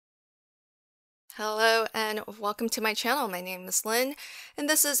Hello and welcome to my channel. My name is Lynn and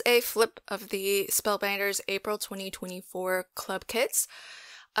this is a flip of the Spellbinders April 2024 club kits.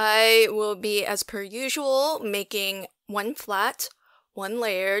 I will be, as per usual, making one flat, one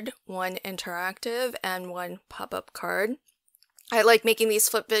layered, one interactive, and one pop-up card. I like making these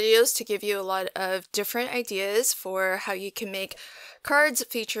flip videos to give you a lot of different ideas for how you can make cards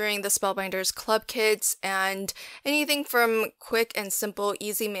featuring the Spellbinders club kits, and anything from quick and simple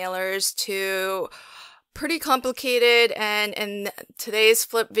easy mailers to pretty complicated and, in today's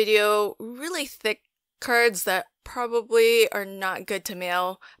flip video, really thick cards that probably are not good to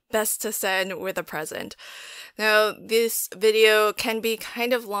mail, best to send with a present. Now, this video can be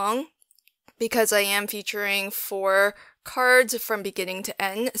kind of long because I am featuring 4 cards from beginning to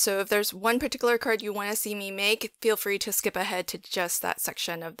end, so if there's one particular card you want to see me make, feel free to skip ahead to just that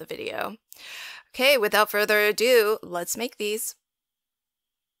section of the video. Okay, without further ado, let's make these.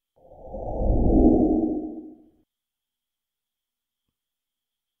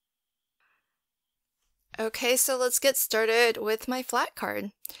 Okay, so let's get started with my flat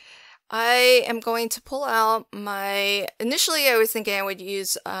card. I am going to pull out my, initially I was thinking I would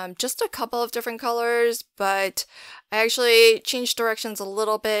use just a couple of different colors, but I actually changed directions a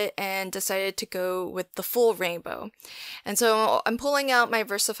little bit and decided to go with the full rainbow. And so I'm pulling out my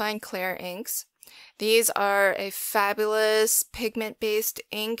VersaFine Clear inks. These are a fabulous pigment-based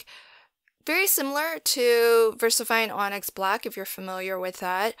ink, very similar to VersaFine Onyx Black if you're familiar with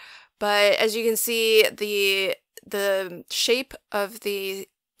that. But as you can see, the shape of the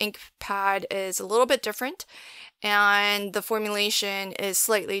ink pad is a little bit different, and the formulation is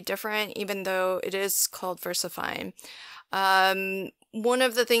slightly different, even though it is called VersaFine. One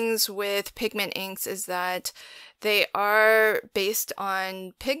of the things with pigment inks is that they are based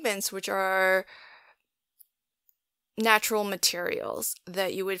on pigments which are natural materials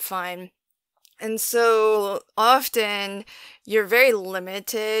that you would find. And so often you're very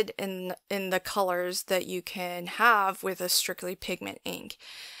limited in the colors that you can have with a strictly pigment ink.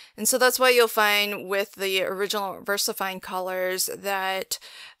 And so that's why you'll find with the original VersaFine colors that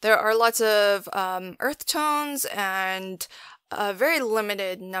there are lots of earth tones and a very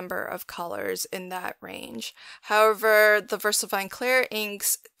limited number of colors in that range. However, the VersaFine Clear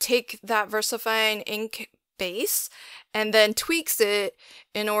inks take that VersaFine ink base and then tweaks it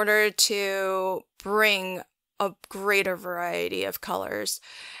in order to bring a greater variety of colors.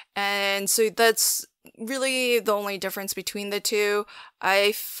 And so that's really the only difference between the two.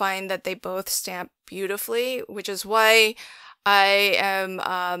 I find that they both stamp beautifully, which is why I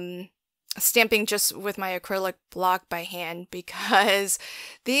am stamping just with my acrylic block by hand, because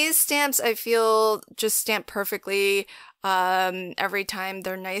these stamps I feel just stamp perfectly every time.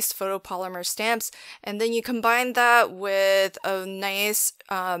 They're nice photopolymer stamps, and then you combine that with a nice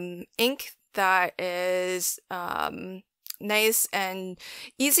ink that is nice and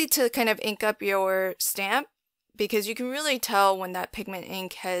easy to kind of ink up your stamp, because you can really tell when that pigment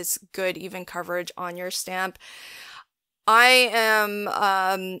ink has good even coverage on your stamp.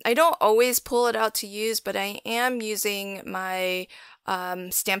 I don't always pull it out to use, but I am using my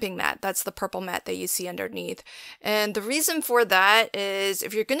stamping mat. That's the purple mat that you see underneath. And the reason for that is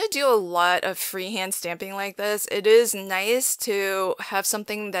if you're going to do a lot of freehand stamping like this, it is nice to have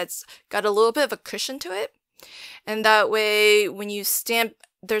something that's got a little bit of a cushion to it. And that way, when you stamp,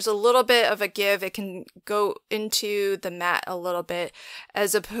 there's a little bit of a give. It can go into the mat a little bit,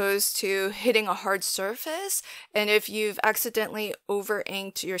 as opposed to hitting a hard surface. And if you've accidentally over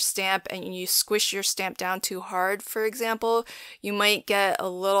inked your stamp and you squish your stamp down too hard, for example, you might get a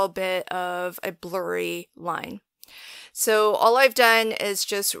little bit of a blurry line. So all I've done is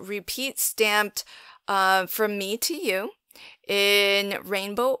just repeat stamped from me to you in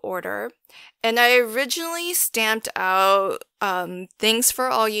rainbow order. And I originally stamped out Things for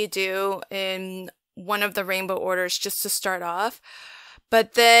All You Do in one of the rainbow orders just to start off.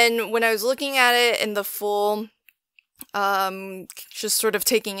 But then when I was looking at it in the full, just sort of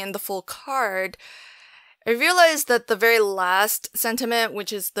taking in the full card, I realized that the very last sentiment,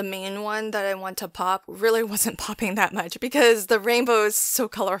 which is the main one that I want to pop, really wasn't popping that much because the rainbow is so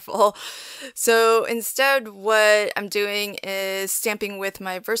colorful. So instead, what I'm doing is stamping with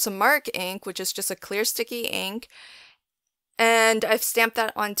my Versamark ink, which is just a clear sticky ink. And I've stamped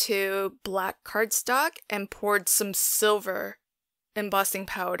that onto black cardstock and poured some silver embossing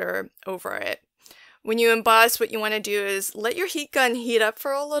powder over it. When you emboss, what you want to do is let your heat gun heat up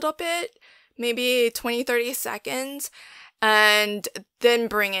for a little bit, maybe 20-30 seconds, and then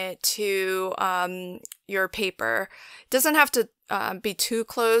bring it to your paper. It doesn't have to be too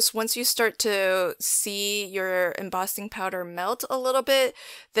close. Once you start to see your embossing powder melt a little bit,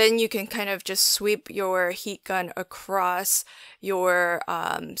 then you can kind of just sweep your heat gun across your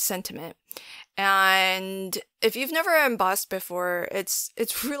sentiment. And if you've never embossed before, it's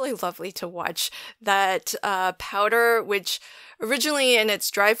really lovely to watch that powder, which originally in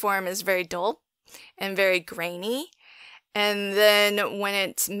its dry form is very dull and very grainy. And then when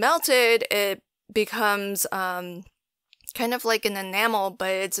it's melted, it becomes kind of like an enamel,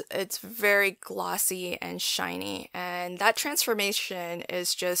 but it's very glossy and shiny. And that transformation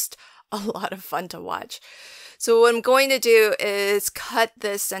is just a lot of fun to watch. So what I'm going to do is cut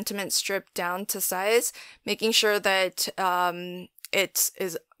this sentiment strip down to size, making sure that it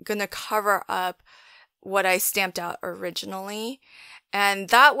is going to cover up what I stamped out originally. And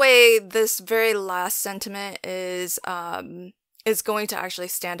that way, this very last sentiment is going to actually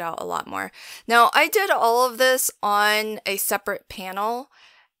stand out a lot more. Now, I did all of this on a separate panel.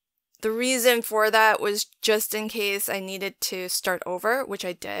 The reason for that was just in case I needed to start over, which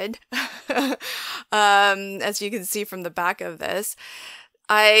I did. As you can see from the back of this,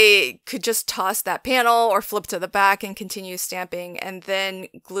 I could just toss that panel or flip to the back and continue stamping and then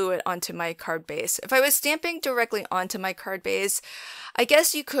glue it onto my card base. If I was stamping directly onto my card base, I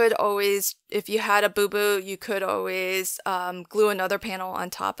guess you could always, if you had a boo-boo, you could always glue another panel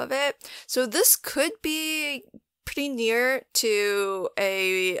on top of it. So this could be pretty near to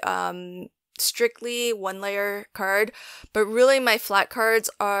a strictly one layer card, but really my flat cards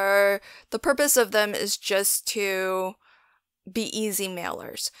the purpose of them is just to be easy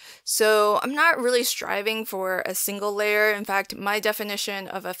mailers. So I'm not really striving for a single layer. In fact, my definition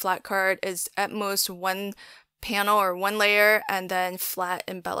of a flat card is at most one panel or one layer and then flat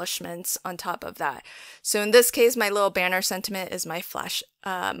embellishments on top of that. So in this case, my little banner sentiment is my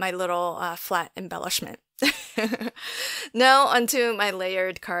little flat embellishment. Now onto my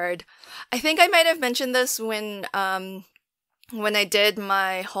layered card. I think I might have mentioned this when I did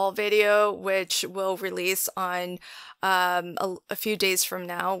my haul video, which will release on a few days from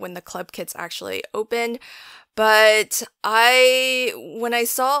now when the club kits actually open. But when I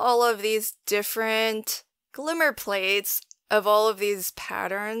saw all of these different glimmer plates of all of these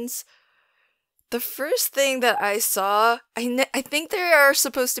patterns, the first thing that I saw, I think there are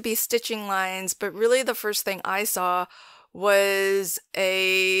supposed to be stitching lines, but really the first thing I saw was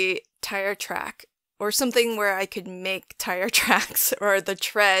a tire track or something where I could make tire tracks or the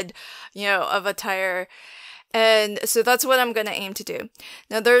tread, of a tire. And so that's what I'm going to aim to do.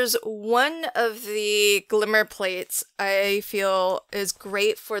 Now there's one of the glimmer plates I feel is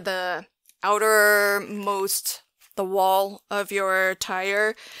great for the outermost, the wall of your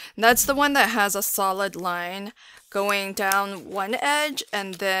tire. And that's the one that has a solid line going down one edge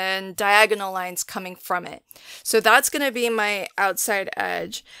and then diagonal lines coming from it. So that's going to be my outside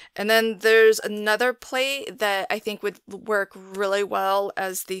edge. And then there's another plate that I think would work really well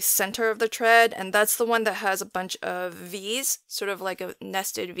as the center of the tread, and that's the one that has a bunch of V's, sort of like a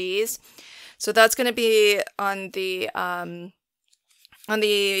nested V's. So that's going to be on the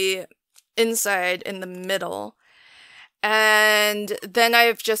inside in the middle. And then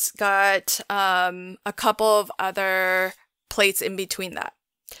I've just got a couple of other plates in between that.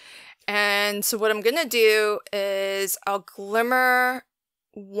 And so what I'm going to do is I'll glimmer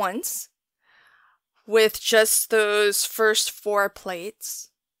once with just those first 4 plates.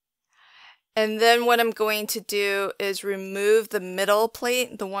 And then what I'm going to do is remove the middle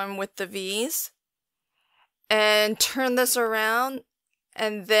plate, the one with the V's, and turn this around.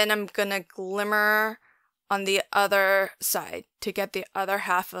 And then I'm going to glimmer on the other side to get the other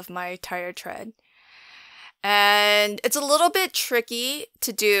half of my tire tread. And it's a little bit tricky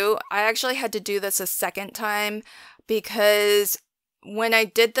to do. I actually had to do this a second time because when I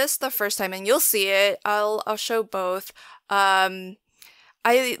did this the first time, and you'll see it, I'll show both, I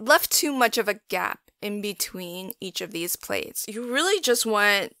left too much of a gap in between each of these plates. You really just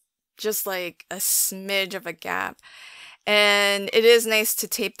want just like a smidge of a gap. And it is nice to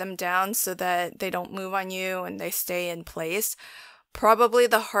tape them down so that they don't move on you and they stay in place. Probably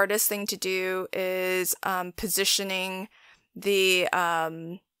the hardest thing to do is positioning the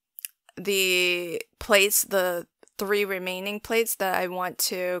plates, the 3 remaining plates that I want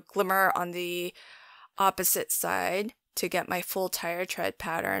to glimmer on the opposite side to get my full tire tread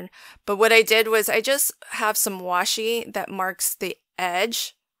pattern. But what I did was I just have some washi that marks the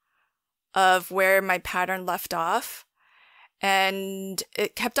edge of where my pattern left off. And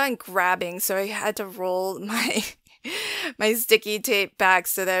it kept on grabbing, so I had to roll my my sticky tape back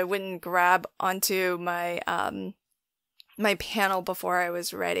so that it wouldn't grab onto my my panel before I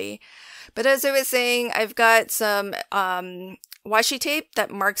was ready. But as I was saying, I've got some washi tape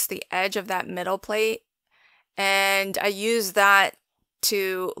that marks the edge of that middle plate, and I use that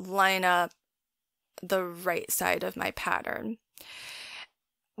to line up the right side of my pattern.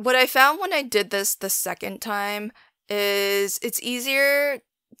 What I found when I did this the second time is it's easier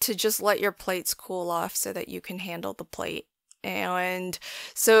to just let your plates cool off so that you can handle the plate. And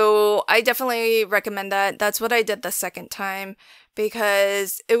so I definitely recommend that. That's what I did the second time,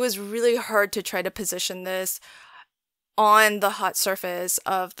 because it was really hard to try to position this on the hot surface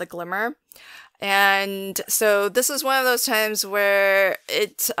of the glimmer. And so this is one of those times where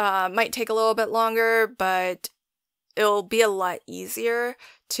it might take a little bit longer, but it'll be a lot easier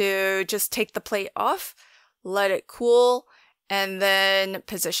to just take the plate off, let it cool, and then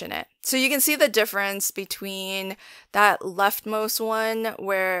position it. So you can see the difference between that leftmost one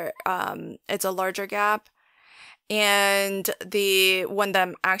where it's a larger gap and the one that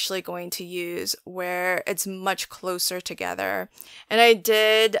I'm actually going to use where it's much closer together. And I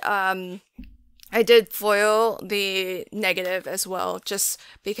did foil the negative as well, just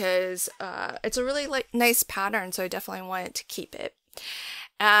because it's a really nice pattern, so I definitely wanted to keep it.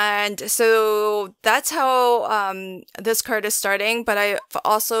 And so that's how this card is starting, but I've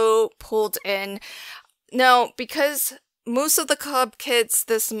also pulled in, now because most of the club kits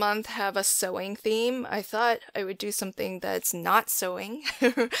this month have a sewing theme, I thought I would do something that's not sewing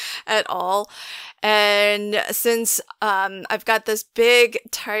at all. And since I've got this big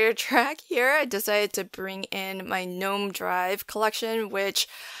tire track here, I decided to bring in my Gnome Drive collection, which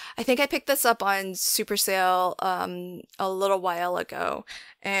I think I picked this up on super sale a little while ago,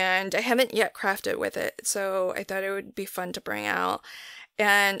 and I haven't yet crafted with it, so I thought it would be fun to bring out.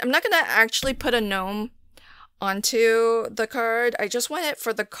 And I'm not going to actually put a gnome onto the card. I just want it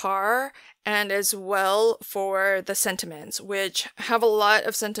for the car and as well for the sentiments, which have a lot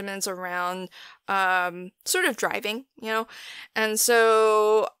of sentiments around sort of driving, you know. And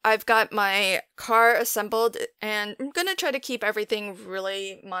so I've got my car assembled, and I'm gonna try to keep everything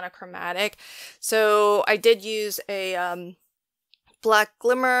really monochromatic. So I did use a black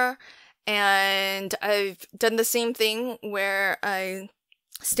glimmer, and I've done the same thing where I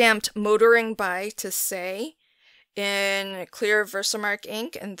stamped motoring by to say in clear Versamark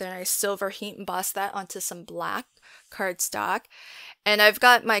ink, and then I silver heat embossed that onto some black cardstock. And I've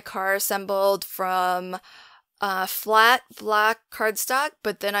got my car assembled from flat black cardstock,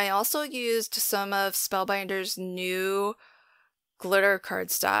 but then I also used some of Spellbinders' new glitter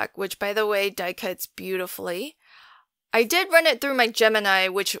cardstock, which, by the way, die cuts beautifully. I did run it through my Gemini,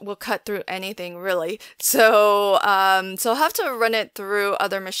 which will cut through anything, really. So so I'll have to run it through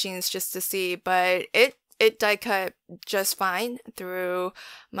other machines just to see, but it die cut just fine through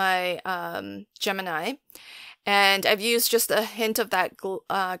my Gemini. And I've used just a hint of that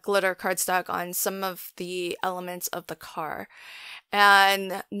glitter cardstock on some of the elements of the car.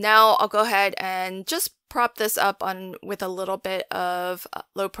 And now I'll go ahead and just prop this up on with a little bit of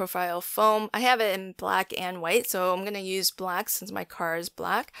low profile foam. I have it in black and white, so I'm going to use black since my car is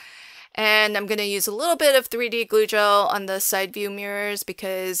black. And I'm going to use a little bit of 3D glue gel on the side view mirrors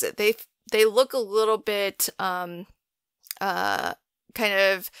because they look a little bit kind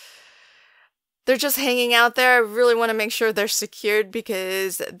of, they're just hanging out there. I really want to make sure they're secured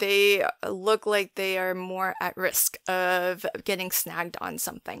because they look like they are more at risk of getting snagged on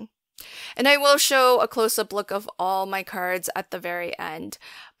something. And I will show a close-up look of all my cards at the very end,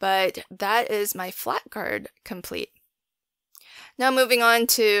 but that is my flat card complete. Now moving on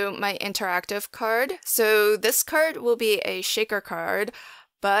to my interactive card. So this card will be a shaker card,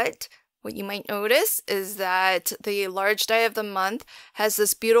 but what you might notice is that the large die of the month has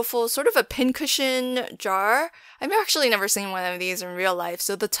this beautiful sort of a pincushion jar. I've actually never seen one of these in real life.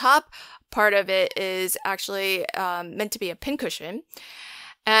 So the top part of it is actually meant to be a pincushion.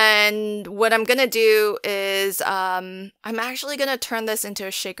 And what I'm going to do is I'm actually going to turn this into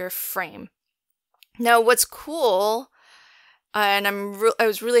a shaker frame. Now what's cool, and I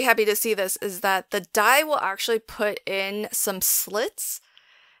was really happy to see this, is that the die will actually put in some slits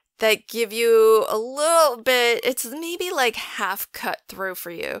that give you a little bit, it's maybe like half cut through for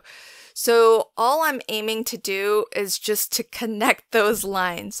you. So all I'm aiming to do is just to connect those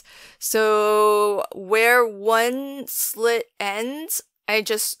lines. So where one slit ends, I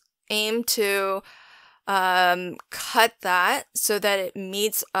just aim to cut that so that it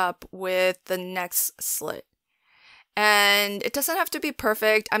meets up with the next slit. And it doesn't have to be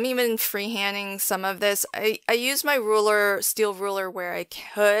perfect. I'm even freehanding some of this. I use my ruler, steel ruler, where I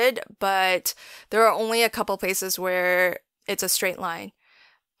could, but there are only a couple places where it's a straight line.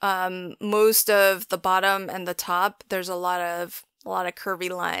 most of the bottom and the top, there's a lot of curvy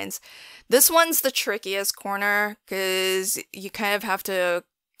lines. This one's the trickiest corner because you kind of have to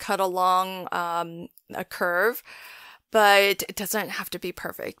cut along a curve, but it doesn't have to be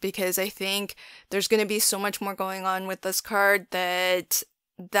perfect because I think there's going to be so much more going on with this card that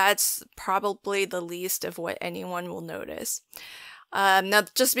that's probably the least of what anyone will notice. Now,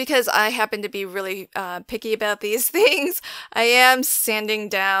 just because I happen to be really picky about these things, I am sanding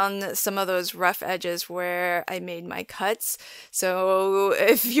down some of those rough edges where I made my cuts. So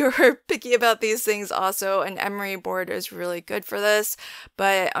if you're picky about these things also, an emery board is really good for this.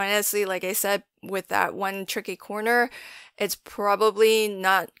 But honestly, like I said, with that one tricky corner, it's probably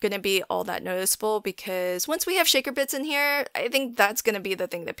not going to be all that noticeable because once we have shaker bits in here, I think that's going to be the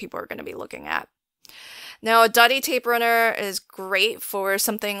thing that people are going to be looking at. Now, a dotty tape runner is great for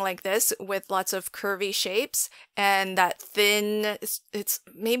something like this with lots of curvy shapes and that thin, it's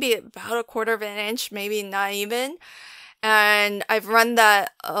maybe about 1/4 of an inch, maybe not even. And I've run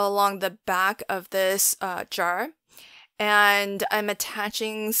that along the back of this jar and I'm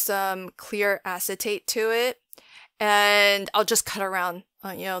attaching some clear acetate to it and I'll just cut around,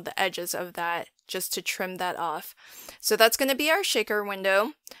 the edges of that just to trim that off. So that's going to be our shaker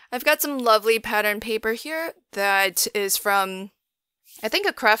window. I've got some lovely pattern paper here that is from, I think,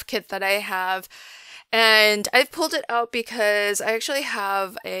 a craft kit that I have. And I've pulled it out because I actually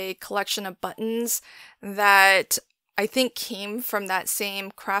have a collection of buttons that I think came from that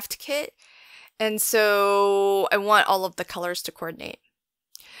same craft kit. And so I want all of the colors to coordinate.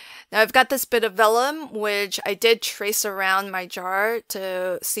 Now I've got this bit of vellum, which I did trace around my jar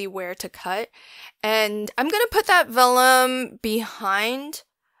to see where to cut. And I'm going to put that vellum behind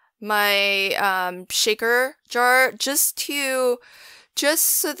my shaker jar just so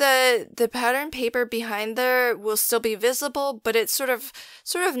that the pattern paper behind there will still be visible, but it sort of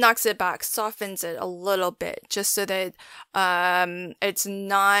knocks it back, softens it a little bit, just so that it's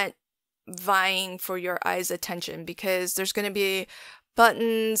not vying for your eye's attention, because there's going to be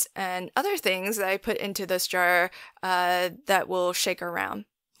buttons and other things that I put into this jar that will shake around.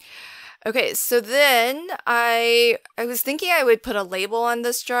 Okay, so then I was thinking I would put a label on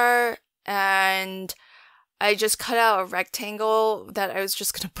this jar, and I just cut out a rectangle that I was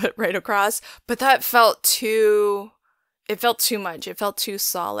just going to put right across, but that felt too much. It felt too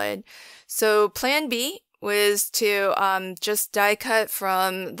solid. So plan B was to just die cut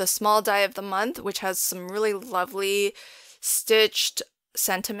from the small die of the month, which has some really lovely stitched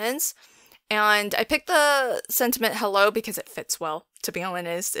sentiments. And I picked the sentiment hello because it fits well, to be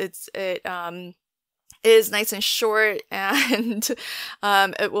honest. It is nice and short, and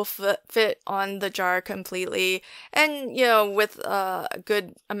it will fit on the jar completely, and with a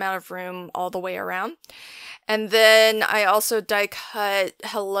good amount of room all the way around. And then I also die cut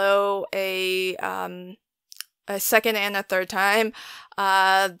hello a second and a third time.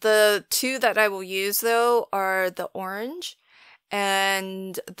 The two that I will use though are the orange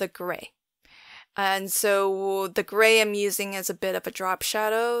and the gray. And so the gray I'm using as a bit of a drop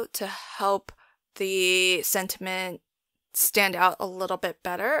shadow to help the sentiment stand out a little bit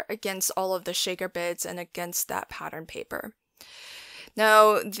better against all of the shaker bits and against that pattern paper.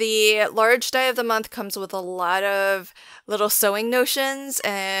 Now, the large die of the month comes with a lot of little sewing notions,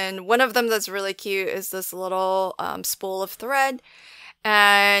 and one of them that's really cute is this little spool of thread.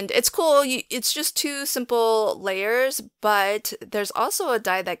 And it's cool, it's just 2 simple layers, but there's also a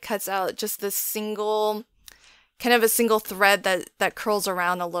die that cuts out just this single thread that curls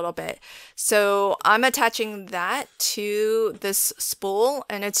around a little bit. So I'm attaching that to this spool,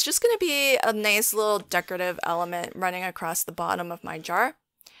 and it's just going to be a nice little decorative element running across the bottom of my jar.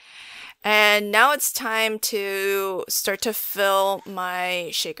 And now it's time to start to fill my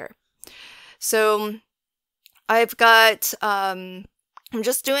shaker. So I've got, I'm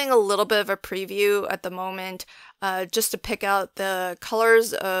just doing a little bit of a preview at the moment, just to pick out the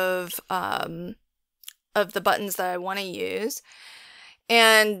colors of the buttons that I want to use.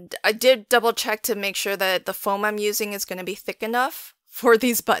 And I did double check to make sure that the foam I'm using is going to be thick enough for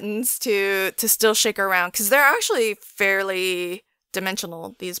these buttons to still shake around, because they're actually fairly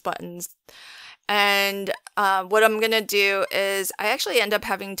dimensional, these buttons. And what I'm going to do is I actually end up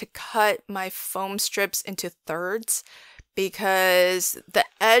having to cut my foam strips into thirds, because the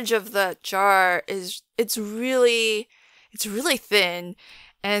edge of the jar it's really thin.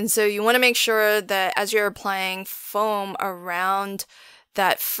 And so you want to make sure that as you're applying foam around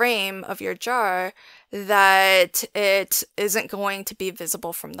that frame of your jar, that it isn't going to be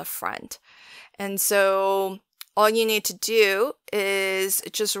visible from the front. And so all you need to do is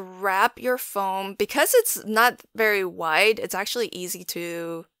just wrap your foam. Because it's not very wide, it's actually easy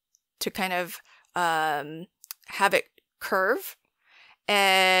to kind of have it curve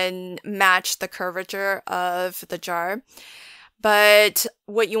and match the curvature of the jar. But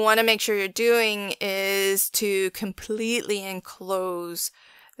what you want to make sure you're doing is to completely enclose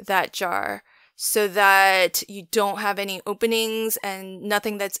that jar so that you don't have any openings and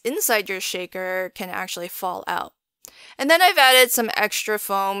nothing that's inside your shaker can actually fall out. And then I've added some extra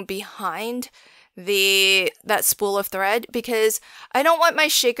foam behind that spool of thread because I don't want my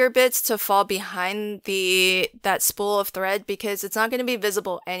shaker bits to fall behind that spool of thread because it's not going to be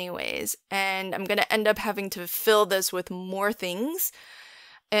visible anyways, and I'm going to end up having to fill this with more things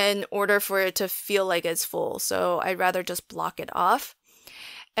in order for it to feel like it's full. So I'd rather just block it off.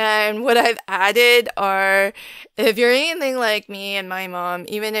 And what I've added are, if you're anything like me and my mom,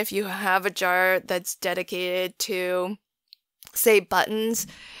 even if you have a jar that's dedicated to, say, buttons,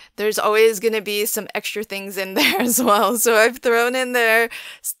 there's always going to be some extra things in there as well. So I've thrown in there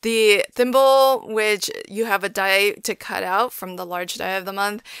the thimble, which you have a die to cut out from the large die of the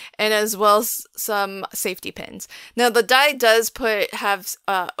month, and as well as some safety pins. Now the die does have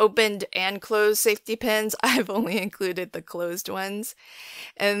opened and closed safety pins. I've only included the closed ones.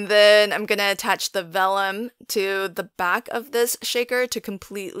 And then I'm going to attach the vellum to the back of this shaker to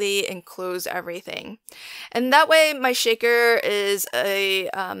completely enclose everything. And that way my shaker is a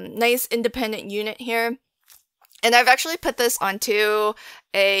nice independent unit here. And I've actually put this onto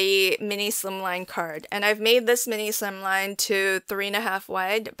a mini slimline card. And I've made this mini slimline to 3.5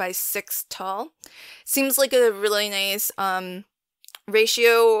 wide by 6 tall. Seems like a really nice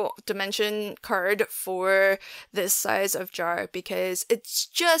ratio dimension card for this size of jar because it's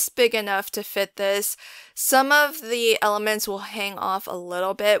just big enough to fit this. Some of the elements will hang off a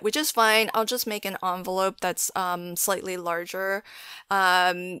little bit, which is fine. I'll just make an envelope that's slightly larger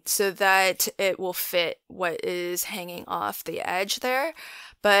so that it will fit what is hanging off the edge there.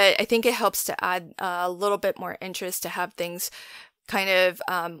 But I think it helps to add a little bit more interest to have things kind of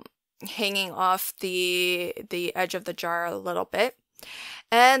hanging off the edge of the jar a little bit.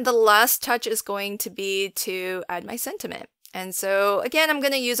 And the last touch is going to be to add my sentiment. And so again, I'm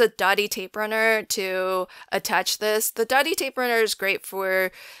going to use a dotty tape runner to attach this. The dotty tape runner is great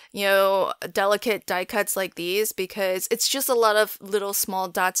for, delicate die cuts like these because it's just a lot of little small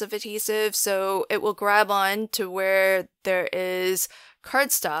dots of adhesive. So it will grab on to where there is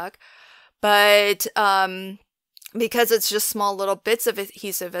cardstock, but because it's just small little bits of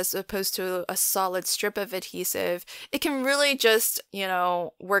adhesive as opposed to a solid strip of adhesive, it can really just,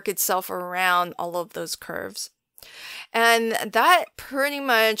 work itself around all of those curves. And that pretty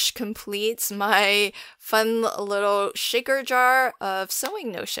much completes my fun little shaker jar of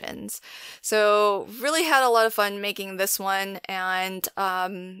sewing notions. So really had a lot of fun making this one, and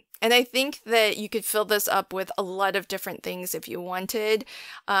I think that you could fill this up with a lot of different things if you wanted.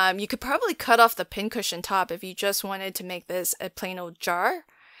 You could probably cut off the pincushion top if you just wanted to make this a plain old jar,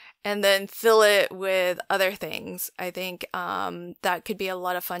 and then fill it with other things. I think that could be a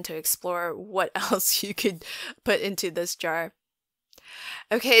lot of fun to explore what else you could put into this jar.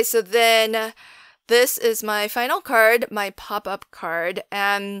 Okay, so then this is my final card, my pop-up card,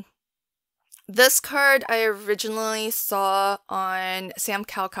 and this card I originally saw on Sam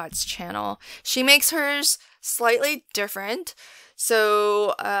Calcott's channel. She makes hers slightly different.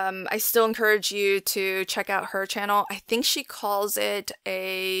 So I still encourage you to check out her channel. I think she calls it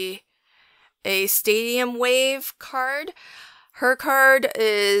a stadium wave card. Her card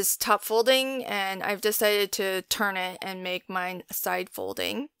is top folding, and I've decided to turn it and make mine side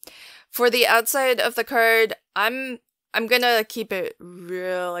folding. For the outside of the card, I'm gonna keep it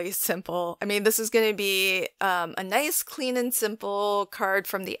really simple. I mean, this is gonna be a nice, clean and simple card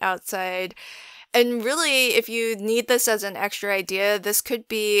from the outside. And really, if you need this as an extra idea, this could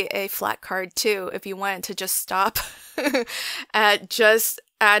be a flat card too, if you wanted to just stop at just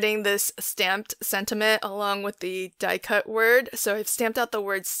adding this stamped sentiment along with the die cut word. So I've stamped out the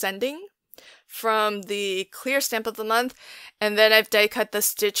word sending from the clear stamp of the month, and then I've die cut the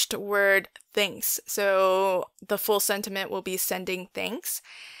stitched word thanks. So the full sentiment will be sending thanks.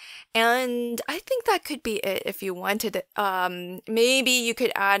 And I think that could be it if you wanted it. Maybe you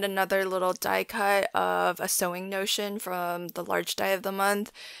could add another little die cut of a sewing notion from the large die of the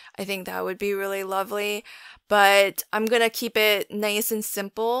month. I think that would be really lovely. But I'm going to keep it nice and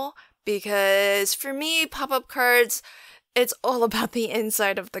simple because for me, pop-up cards, it's all about the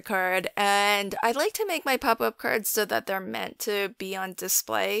inside of the card, and I like to make my pop-up cards so that they're meant to be on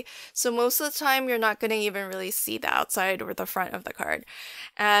display. So most of the time, you're not going to even really see the outside or the front of the card.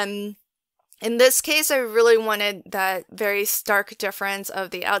 And In this case, I really wanted that very stark difference of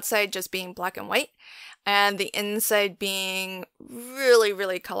the outside just being black and white and the inside being really,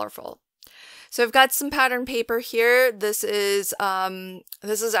 really colorful. So I've got some pattern paper here. This is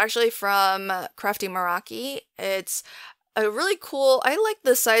actually from Crafty Meraki. It's a really cool, I like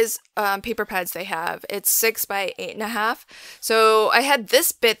the size paper pads they have. It's 6 by 8.5. So I had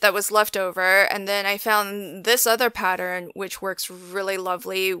this bit that was left over, and then I found this other pattern which works really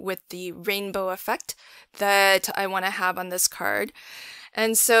lovely with the rainbow effect that I want to have on this card.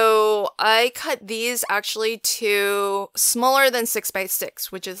 And so I cut these actually to smaller than 6 by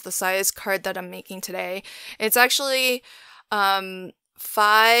 6, which is the size card that I'm making today. It's actually 5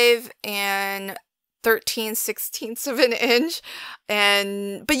 and 13/16 of an inch,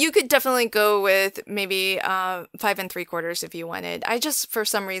 but you could definitely go with maybe 5 3/4 if you wanted. I just for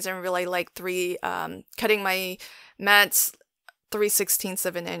some reason really like cutting my mats 3/16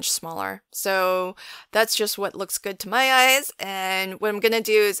 of an inch smaller. So that's just what looks good to my eyes. And what I'm gonna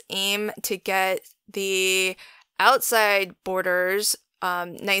do is aim to get the outside borders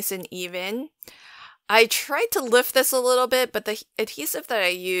nice and even. I tried to lift this a little bit, but the adhesive that I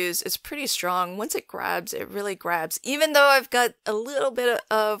use is pretty strong. Once it grabs, it really grabs. Even though I've got a little bit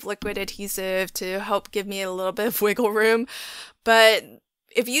of liquid adhesive to help give me a little bit of wiggle room. But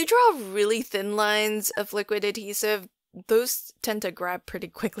if you draw really thin lines of liquid adhesive, those tend to grab pretty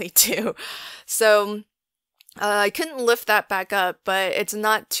quickly too. So I couldn't lift that back up, but it's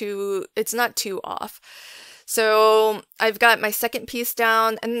not too off. So I've got my second piece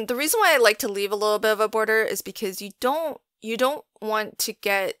down, and the reason why I like to leave a little bit of a border is because you don't want to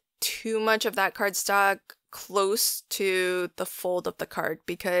get too much of that cardstock close to the fold of the card,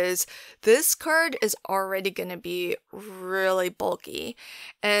 because this card is already going to be really bulky.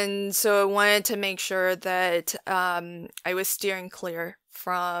 And so I wanted to make sure that I was steering clear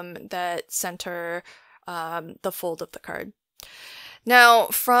from that center, the fold of the card. Now,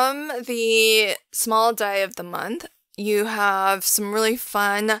 from the small die of the month, you have some really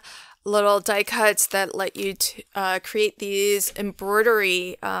fun little die cuts that let you create these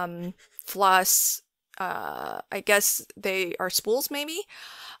embroidery floss. I guess they are spools maybe.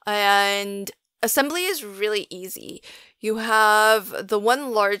 And assembly is really easy. You have the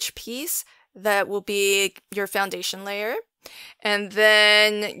one large piece that will be your foundation layer. And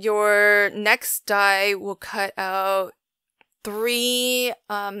then your next die will cut out 3,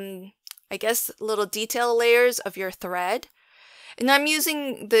 I guess, little detail layers of your thread. And I'm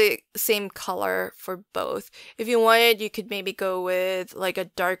using the same color for both. If you wanted, you could maybe go with like a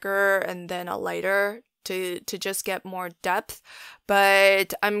darker and then a lighter to just get more depth.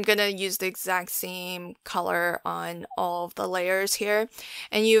 But I'm gonna use the exact same color on all of the layers here.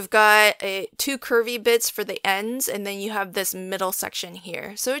 And you've got 2 curvy bits for the ends, and then you have this middle section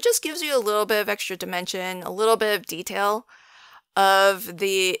here. So it just gives you a little bit of extra dimension, a little bit of detail of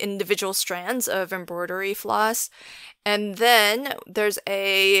the individual strands of embroidery floss. And then there's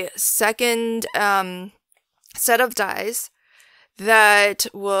a second set of dies that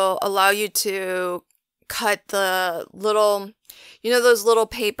will allow you to cut the little, those little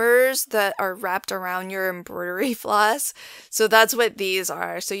papers that are wrapped around your embroidery floss. So that's what these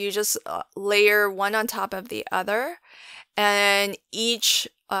are. So you just layer one on top of the other, and each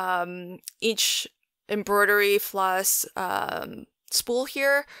embroidery floss spool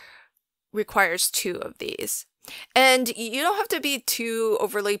here requires 2 of these. And you don't have to be too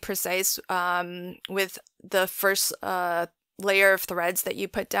overly precise with the first layer of threads that you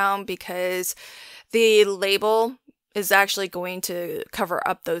put down, because the label is actually going to cover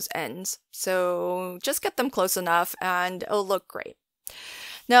up those ends. So just get them close enough and it'll look great.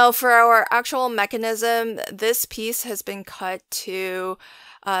 Now for our actual mechanism, this piece has been cut to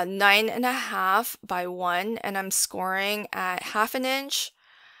 9.5 by 1, and I'm scoring at 1/2 inch,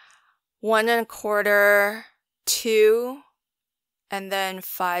 1 1/4, 2, and then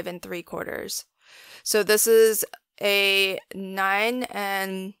 5 3/4. So this is a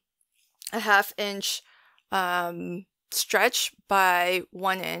 9.5 inch stretch by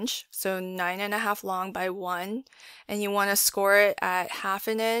 1 inch, so 9.5 long by 1, and you want to score it at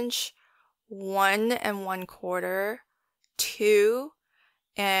 1/2 inch, 1 1/4, 2,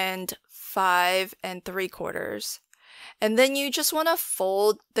 and 5 3/4. And then you just want to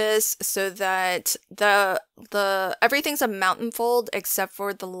fold this so that everything's a mountain fold except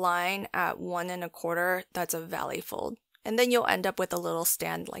for the line at 1 1/4. That's a valley fold. And then you'll end up with a little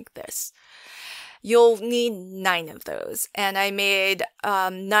stand like this. You'll need 9 of those. And I made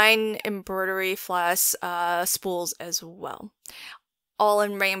 9 embroidery floss spools as well, all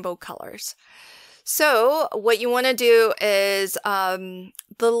in rainbow colors. So what you want to do is the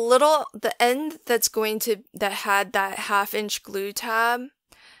end that had that 1/2 inch glue tab,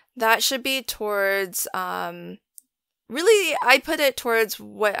 that should be towards really I put it towards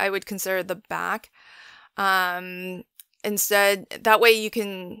what I would consider the back. Instead, that way you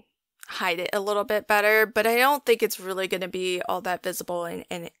can hide it a little bit better, but I don't think it's really going to be all that visible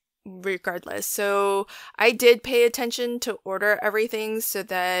and regardless. So I did pay attention to order everything so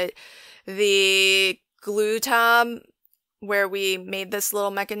that the glue tab where we made this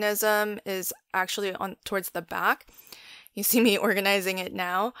little mechanism is actually on towards the back. You see me organizing it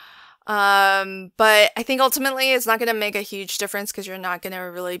now. But I think ultimately it's not going to make a huge difference because you're not going to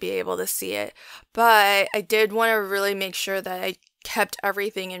really be able to see it. But I did want to really make sure that I kept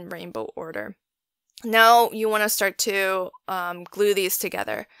everything in rainbow order. Now you want to start to glue these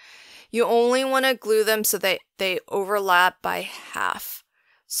together. You only want to glue them so that they overlap by half.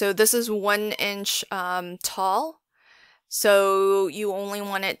 So this is 1 inch tall. So you only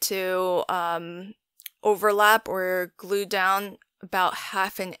want it to overlap or glue down about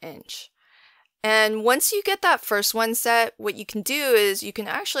 1/2 inch. And once you get that first one set, what you can do is you can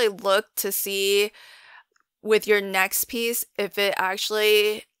actually look to see with your next piece if it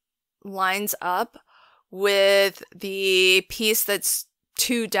actually lines up with the piece that's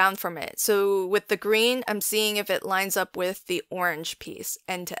 2 down from it. So with the green, I'm seeing if it lines up with the orange piece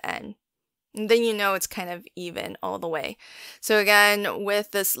end to end. And then you know it's kind of even all the way. So again,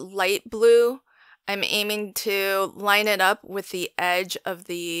 with this light blue, I'm aiming to line it up with the edge of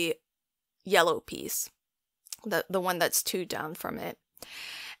the yellow piece, the one that's 2 down from it.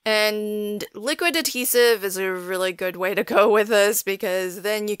 And liquid adhesive is a really good way to go with this because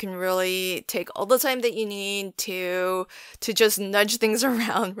then you can really take all the time that you need to just nudge things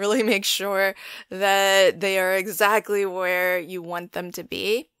around, really make sure that they are exactly where you want them to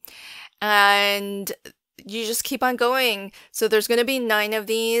be. And you just keep on going. So there's going to be 9 of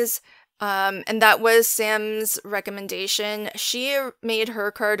these. And that was Sam's recommendation. She made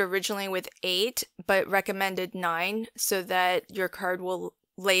her card originally with 8, but recommended 9 so that your card will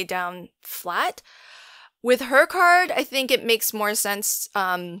lay down flat. With her card, I think it makes more sense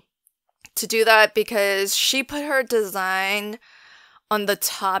to do that because she put her design on the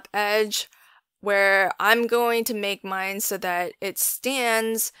top edge, where I'm going to make mine so that it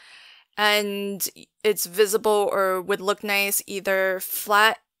stands and it's visible or would look nice either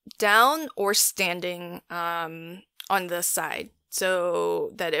flat down or standing on the side,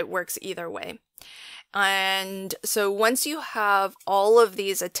 so that it works either way. And so once you have all of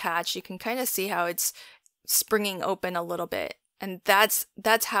these attached, you can kind of see how it's springing open a little bit, and that's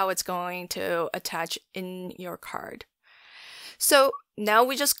how it's going to attach in your card. So now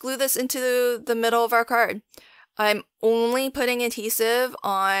we just glue this into the middle of our card. I'm only putting adhesive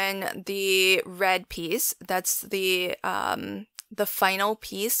on the red piece. That's the final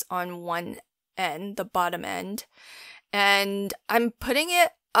piece on one end, the bottom end. And I'm putting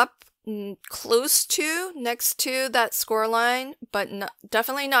it up close to, next to that score line, but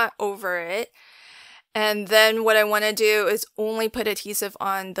definitely not over it. And then what I want to do is only put adhesive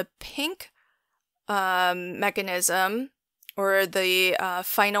on the pink mechanism, or the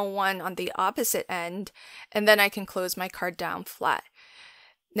final one on the opposite end, and then I can close my card down flat.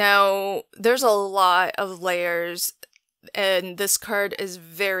 Now, there's a lot of layers, and this card is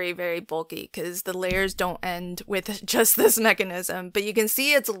very, very bulky because the layers don't end with just this mechanism, but you can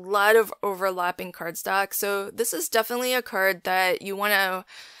see it's a lot of overlapping cardstock. So this is definitely a card that you want to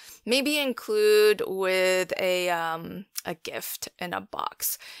maybe include with a gift in a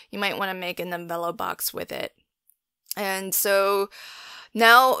box. You might want to make an envelope box with it. And so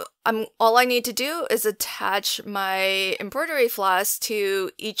now all I need to do is attach my embroidery floss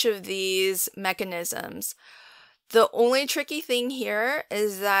to each of these mechanisms. The only tricky thing here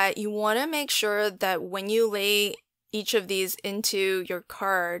is that you want to make sure that when you lay each of these into your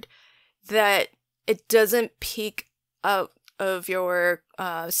card, that it doesn't peek out of your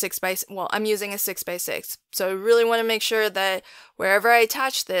 6x, well, I'm using a 6x6. So I really want to make sure that wherever I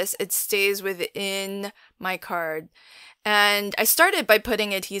attach this, it stays within my card. And I started by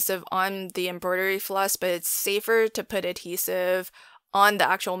putting adhesive on the embroidery floss, but it's safer to put adhesive on the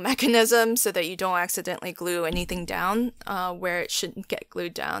actual mechanism so that you don't accidentally glue anything down where it shouldn't get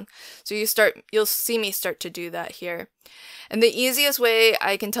glued down. So you'll see me start to do that here. And the easiest way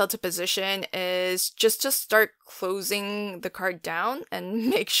I can tell to position is just to start closing the card down and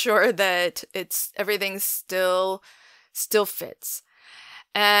make sure that everything still fits.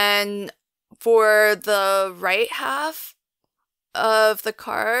 And for the right half of the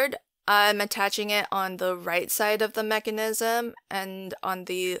card, I'm attaching it on the right side of the mechanism, and on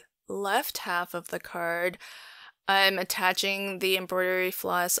the left half of the card, I'm attaching the embroidery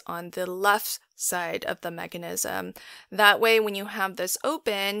floss on the left side of the mechanism. That way, when you have this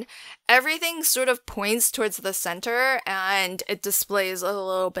open, everything sort of points towards the center and it displays a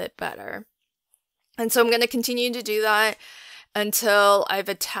little bit better. And so I'm going to continue to do that until I've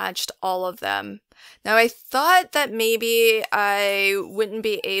attached all of them. Now, I thought that maybe I wouldn't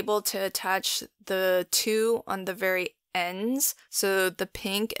be able to attach the two on the very ends, so the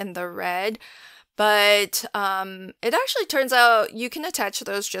pink and the red, but it actually turns out you can attach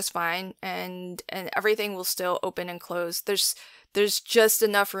those just fine, and everything will still open and close. There's just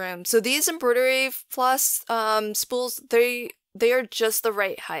enough room. So these embroidery floss spools, they are just the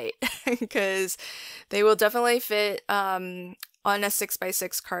right height because they will definitely fit on a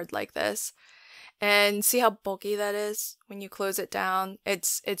 6x6 card like this. And see how bulky that is when you close it down?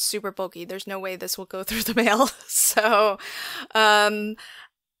 It's super bulky. There's no way this will go through the mail. So I've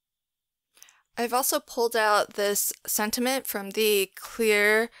also pulled out this sentiment from the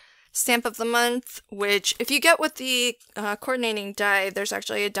clear stamp of the month, which if you get with the coordinating die, there's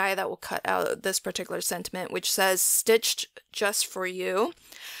actually a die that will cut out this particular sentiment, which says stitched just for you.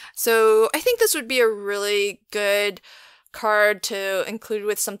 So I think this would be a really good card to include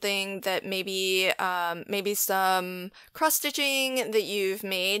with something that maybe some cross stitching that you've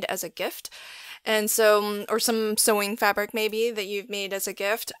made as a gift, and so, or some sewing fabric maybe that you've made as a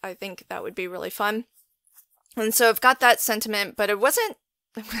gift. I think that would be really fun. And so I've got that sentiment, but I wasn't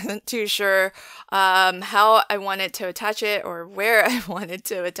too sure how I wanted to attach it or where I wanted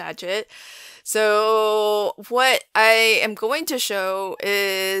to attach it. So what I am going to show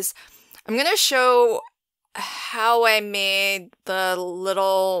is I'm going to show how I made the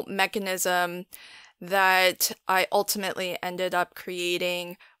little mechanism that I ultimately ended up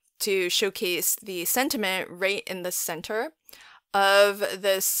creating to showcase the sentiment right in the center of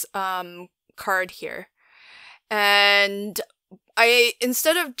this card here. And I,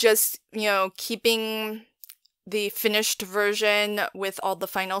 instead of just, keeping the finished version with all the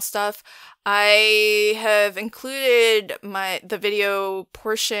final stuff, I have included the video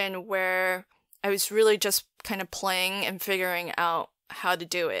portion where I was really just kind of playing and figuring out how to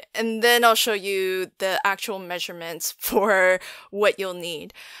do it. And then I'll show you the actual measurements for what you'll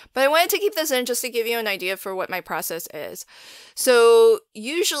need. But I wanted to keep this in just to give you an idea for what my process is. So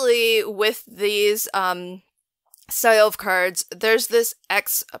usually with these style of cards, there's this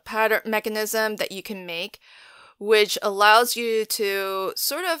X pattern mechanism that you can make, which allows you to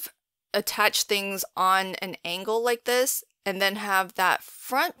sort of attach things on an angle like this, and then have that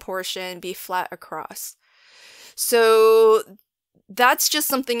front portion be flat across. So that's just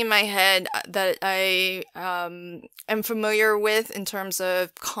something in my head that I am familiar with in terms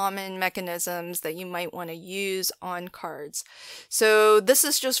of common mechanisms that you might want to use on cards. So this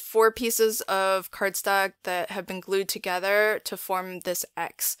is just 4 pieces of cardstock that have been glued together to form this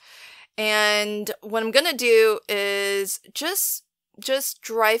X. And what I'm gonna do is just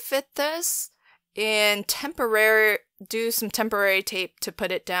dry fit this and do some temporary tape to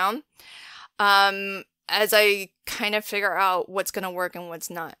put it down as I kind of figure out what's going to work and what's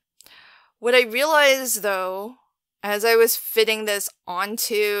not. What I realized though, as I was fitting this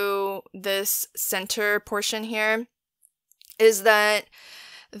onto this center portion here, is that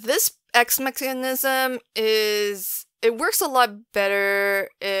this X mechanism it works a lot better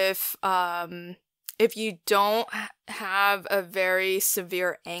if you don't have a very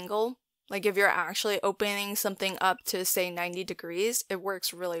severe angle. Like if you're actually opening something up to say 90 degrees, it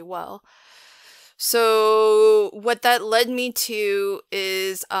works really well. So what that led me to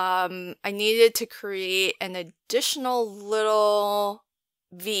is I needed to create an additional little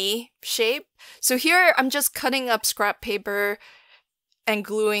V shape. So here I'm just cutting up scrap paper and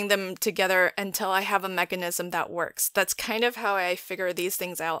gluing them together until I have a mechanism that works. That's kind of how I figure these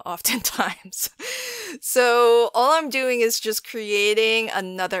things out oftentimes. So all I'm doing is just creating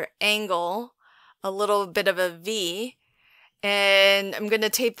another angle, a little bit of a V, and I'm going to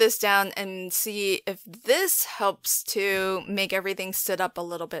tape this down and see if this helps to make everything sit up a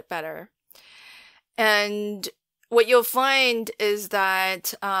little bit better. And what you'll find is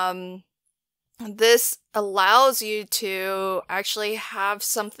that this allows you to actually have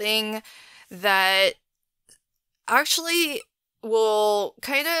something that actually will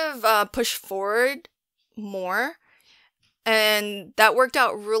kind of push forward more. And that worked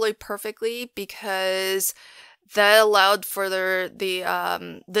out really perfectly because that allowed for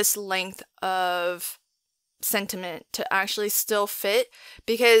this length of sentiment to actually still fit,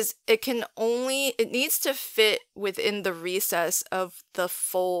 because it needs to fit within the recess of the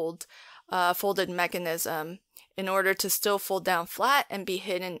folded mechanism in order to still fold down flat and be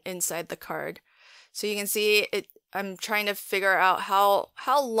hidden inside the card. So you can see it. I'm trying to figure out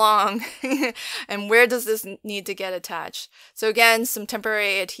how long and where does this need to get attached. So again, some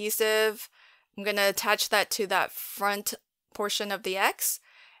temporary adhesive. I'm going to attach that to that front portion of the X,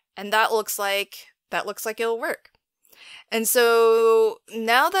 and that looks like it'll work. And so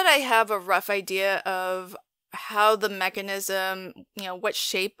now that I have a rough idea of how the mechanism, what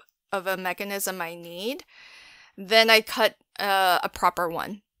shape of a mechanism I need, then I cut a proper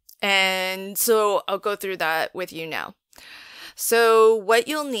one. And so I'll go through that with you now. So what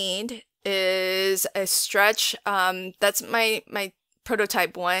you'll need is a stretch. That's my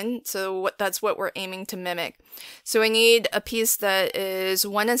prototype one. So that's what we're aiming to mimic. So I need a piece that is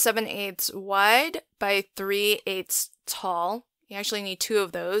 1 7/8 wide by 3/8 tall. You actually need 2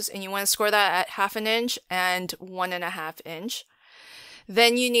 of those, and you want to score that at 1/2 inch and 1.5 inch.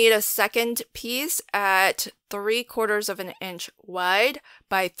 Then you need a second piece at 3/4 inch wide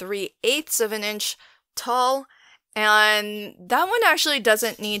by 3/8 inch tall. And that one actually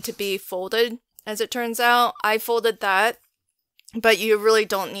doesn't need to be folded, as it turns out. I folded that, but you really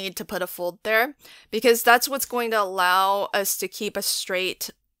don't need to put a fold there because that's what's going to allow us to keep a straight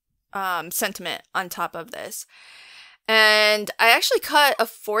sentiment on top of this. And I actually cut a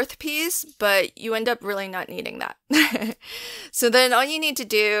 4th piece, but you end up really not needing that. So then all you need to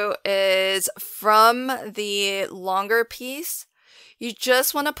do is from the longer piece, you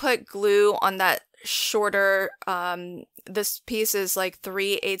just want to put glue on that shorter, this piece is like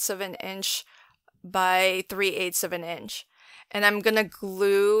 3/8 inch by 3/8 inch. And I'm going to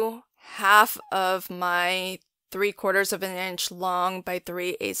glue half of my 3/4 inch long by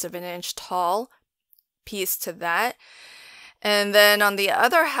 3/8 inch tall piece to that. And then on the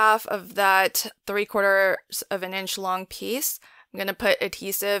other half of that 3/4 inch long piece, I'm going to put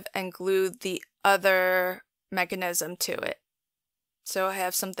adhesive and glue the other mechanism to it. So I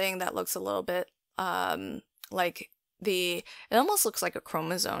have something that looks a little bit like it almost looks like a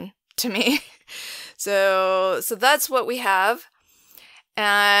chromosome to me. So that's what we have.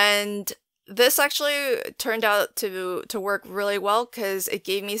 And this actually turned out to work really well because it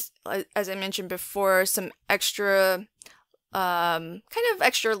gave me, as I mentioned before, some extra, kind of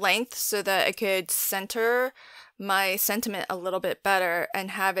extra length so that I could center my sentiment a little bit better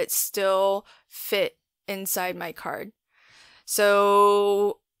and have it still fit inside my card.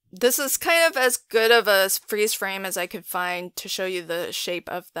 So this is kind of as good of a freeze frame as I could find to show you the shape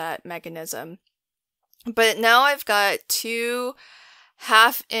of that mechanism. But now I've got 2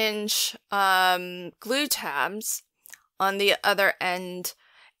 1/2 inch glue tabs on the other end,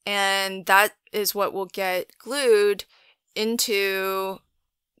 and that is what will get glued into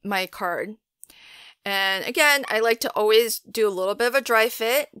my card. And again, I like to always do a little bit of a dry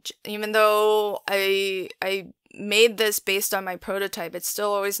fit, even though I made this based on my prototype. It's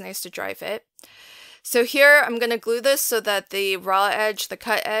still always nice to dry fit. So here I'm going to glue this so that the raw edge, the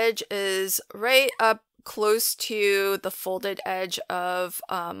cut edge, is right up close to the folded edge of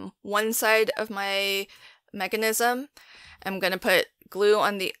one side of my mechanism. I'm going to put glue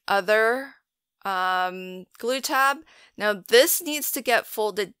on the other glue tab. Now this needs to get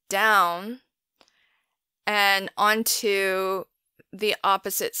folded down and onto the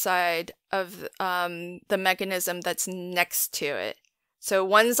opposite side of the mechanism that's next to it. So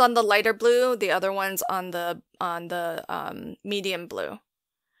one's on the lighter blue, the other one's on the medium blue.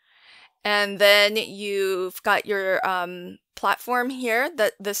 And then you've got your platform here.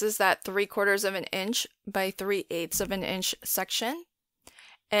 This is that 3/4 inch by 3/8 inch section.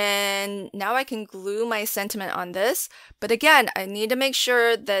 And now I can glue my sentiment on this. But again, I need to make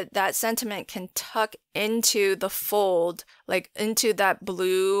sure that that sentiment can tuck into the fold, like into that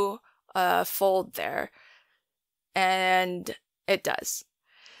blue fold there. And it does.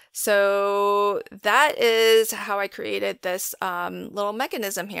 So that is how I created this little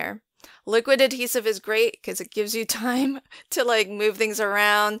mechanism here. Liquid adhesive is great because it gives you time to like move things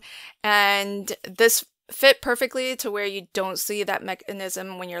around, and this fit perfectly to where you don't see that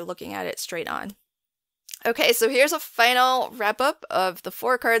mechanism when you're looking at it straight on. Okay, so here's a final wrap up of the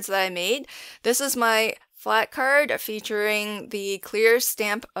 4 cards that I made. This is my flat card featuring the clear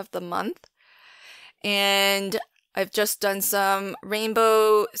stamp of the month, and I've just done some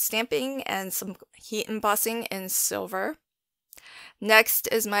rainbow stamping and some heat embossing in silver. Next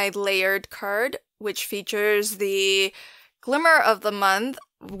is my layered card, which features the glimmer of the month,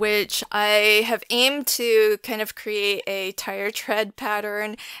 which I have aimed to kind of create a tire tread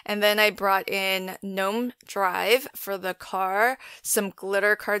pattern, and then I brought in Gnome Drive for the car, some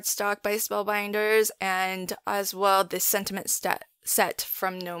glitter cardstock by Spellbinders, and as well the sentiment set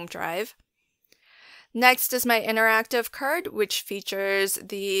from Gnome Drive. Next is my interactive card, which features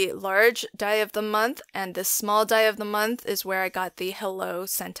the large die of the month, and the small die of the month is where I got the hello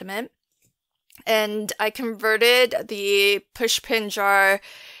sentiment. And I converted the pushpin jar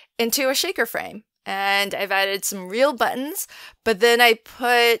into a shaker frame. And I've added some real buttons, but then I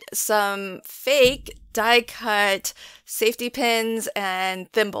put some fake die-cut safety pins and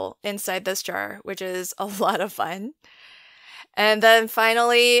thimble inside this jar, which is a lot of fun. And then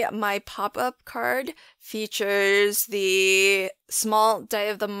finally, my pop-up card features the small die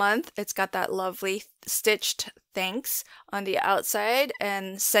of the month. It's got that lovely stitched thanks on the outside,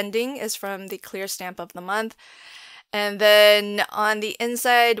 and sending is from the clear stamp of the month. And then on the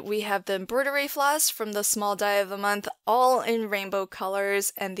inside, we have the embroidery floss from the small die of the month, all in rainbow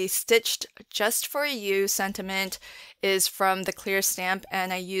colors, and the stitched just for you sentiment is from the clear stamp,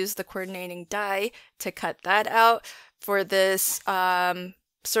 and I use the coordinating die to cut that out for this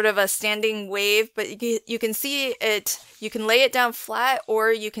sort of a standing wave, but you can see it, you can lay it down flat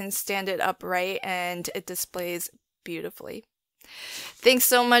or you can stand it upright and it displays beautifully. Thanks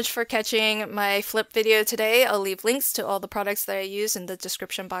so much for catching my flip video today. I'll leave links to all the products that I use in the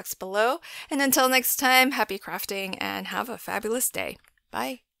description box below. And until next time, happy crafting and have a fabulous day.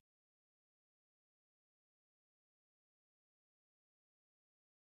 Bye.